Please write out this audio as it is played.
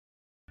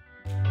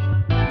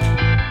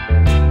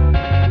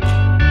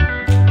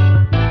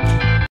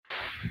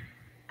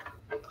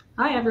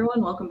Hi,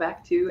 everyone. Welcome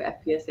back to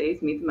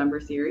FPSA's Meet the Member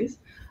series.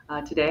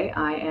 Today,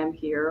 I am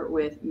here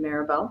with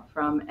Maribel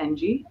from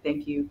ENGIE.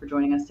 Thank you for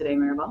joining us today,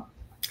 Maribel.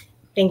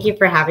 Thank you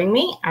for having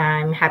me.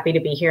 I'm happy to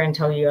be here and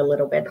tell you a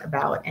little bit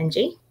about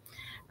ENGIE.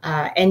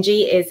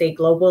 ENGIE is a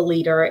global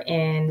leader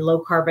in low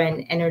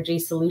carbon energy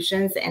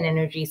solutions and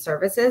energy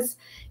services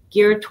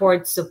geared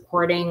towards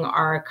supporting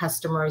our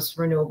customers'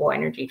 renewable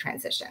energy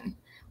transition.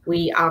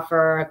 We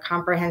offer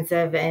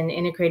comprehensive and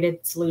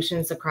integrated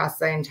solutions across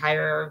the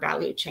entire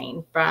value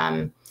chain,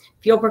 from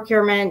fuel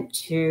procurement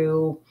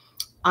to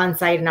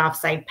on-site and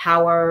off-site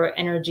power,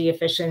 energy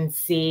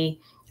efficiency,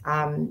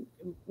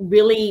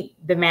 really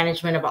the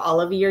management of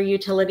all of your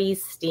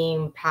utilities,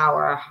 steam,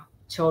 power,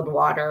 chilled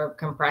water,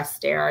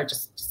 compressed air,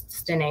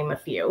 just to name a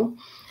few.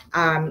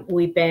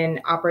 We've been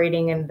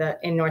operating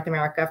in North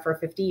America for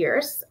 50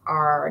 years.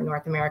 Our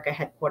North America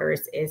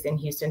headquarters is in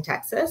Houston,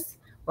 Texas,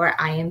 where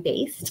I am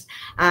based.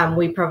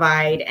 We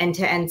provide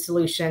end-to-end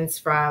solutions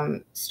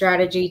from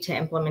strategy to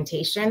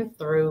implementation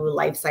through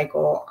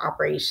lifecycle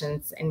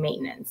operations and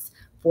maintenance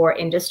for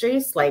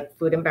industries like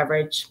food and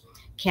beverage,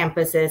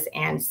 campuses,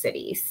 and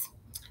cities.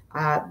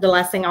 The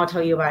last thing I'll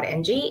tell you about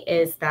ENGIE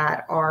is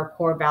that our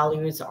core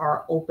values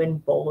are open,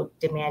 bold,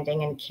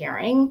 demanding, and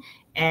caring,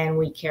 and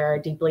we care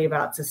deeply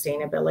about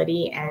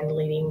sustainability and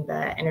leading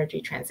the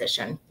energy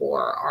transition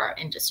for our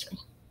industry.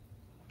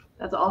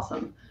 That's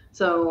awesome.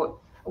 So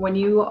when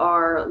you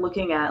are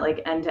looking at like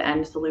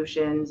end-to-end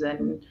solutions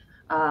and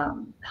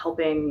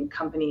helping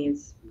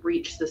companies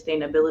reach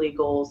sustainability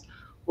goals,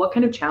 what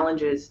kind of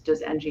challenges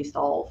does ENGIE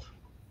solve?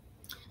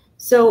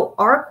 So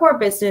our core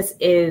business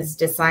is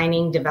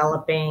designing,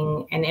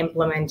 developing, and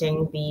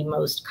implementing the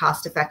most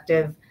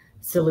cost-effective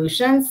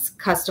solutions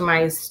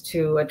customized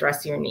to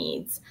address your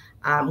needs.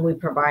 We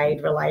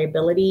provide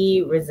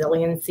reliability,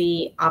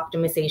 resiliency,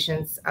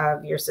 optimizations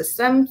of your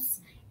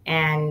systems,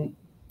 and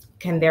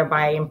can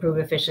thereby improve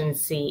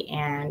efficiency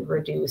and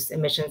reduce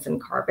emissions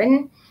and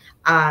carbon.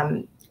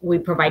 We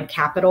provide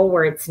capital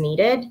where it's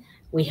needed.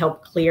 We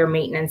help clear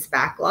maintenance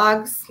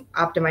backlogs,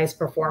 optimize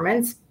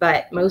performance,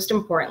 but most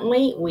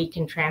importantly, we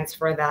can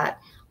transfer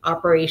that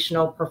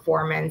operational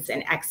performance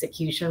and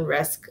execution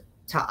risk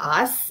to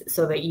us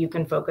so that you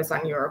can focus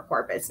on your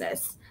core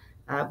business.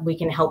 We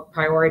can help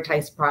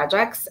prioritize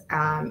projects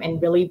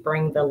and really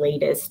bring the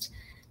latest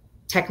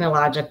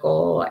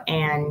technological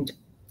and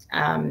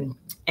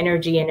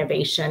energy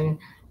innovation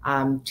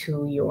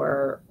to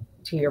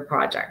your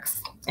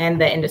projects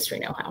and the industry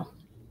know-how.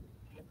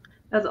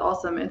 That's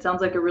awesome. It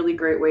sounds like a really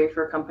great way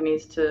for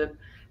companies to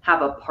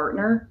have a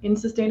partner in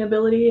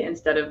sustainability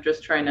instead of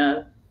just trying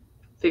to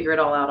figure it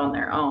all out on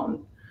their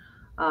own.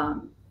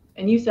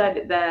 And you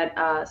said that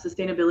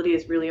sustainability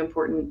is really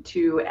important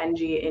to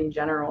ENGIE in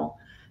general.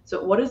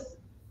 So what does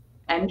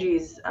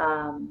ENGIE's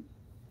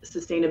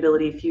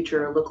sustainability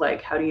future look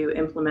like? How do you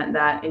implement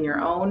that in your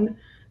own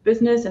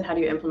business, and how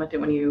do you implement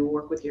it when you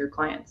work with your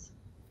clients?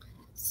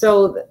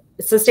 So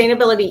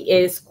sustainability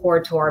is core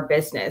to our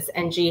business.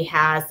 ENGIE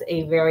has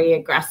a very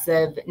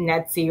aggressive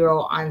net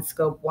zero on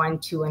scope 1,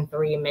 2, and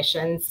 3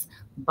 emissions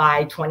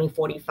by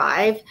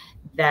 2045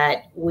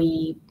 that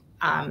we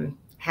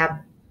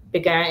have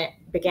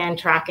began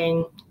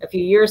tracking a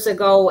few years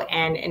ago,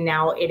 and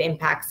now it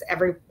impacts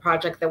every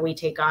project that we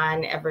take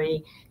on,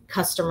 every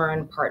customer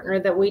and partner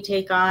that we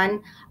take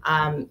on.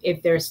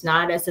 If there's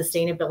not a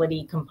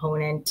sustainability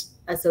component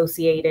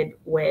associated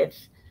with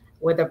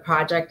a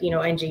project,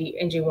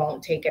 ENGIE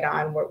won't take it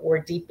on. We're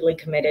deeply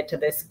committed to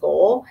this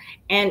goal,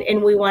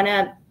 and we want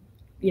to,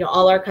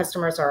 all our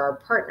customers are our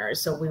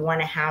partners, so we want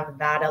to have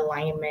that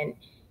alignment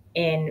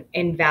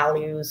in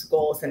values,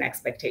 goals, and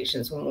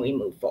expectations when we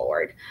move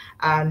forward.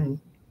 Some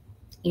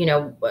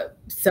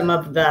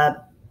of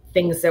the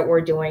things that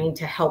we're doing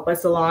to help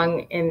us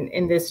along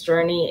in this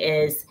journey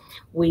is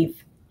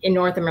we've in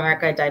North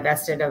America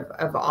divested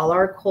of all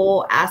our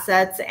coal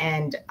assets,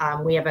 and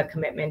we have a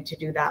commitment to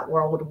do that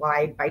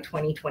worldwide by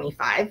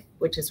 2025,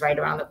 which is right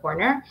around the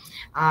corner.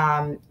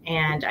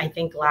 And I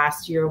think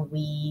last year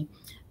we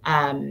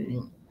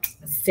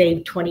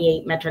saved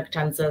 28 metric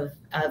tons of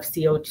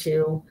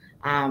CO2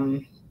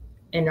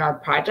 in our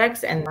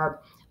projects, and our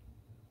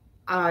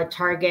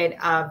target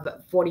of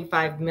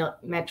 45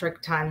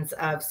 metric tons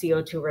of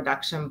CO2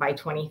 reduction by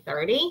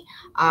 2030.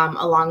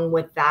 Along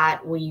with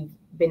that, we've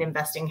been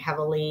investing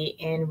heavily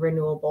in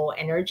renewable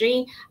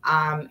energy,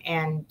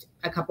 and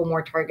a couple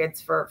more targets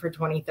for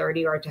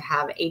 2030 are to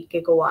have 8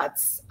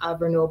 gigawatts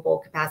of renewable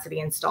capacity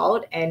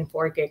installed and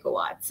 4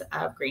 gigawatts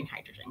of green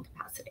hydrogen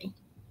capacity.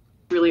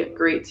 Really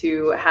great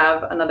to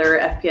have another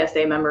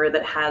FPSA member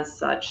that has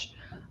such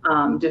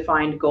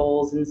defined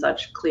goals and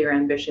such clear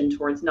ambition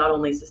towards not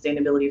only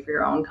sustainability for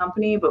your own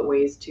company, but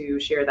ways to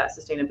share that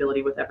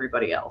sustainability with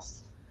everybody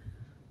else.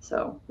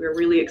 So we're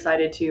really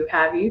excited to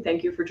have you.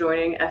 Thank you for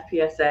joining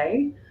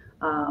FPSA.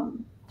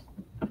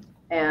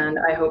 And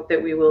I hope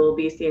that we will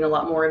be seeing a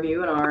lot more of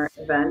you in our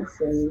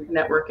events and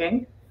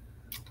networking.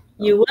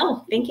 You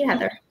will. Thank you,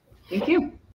 Heather. Thank you.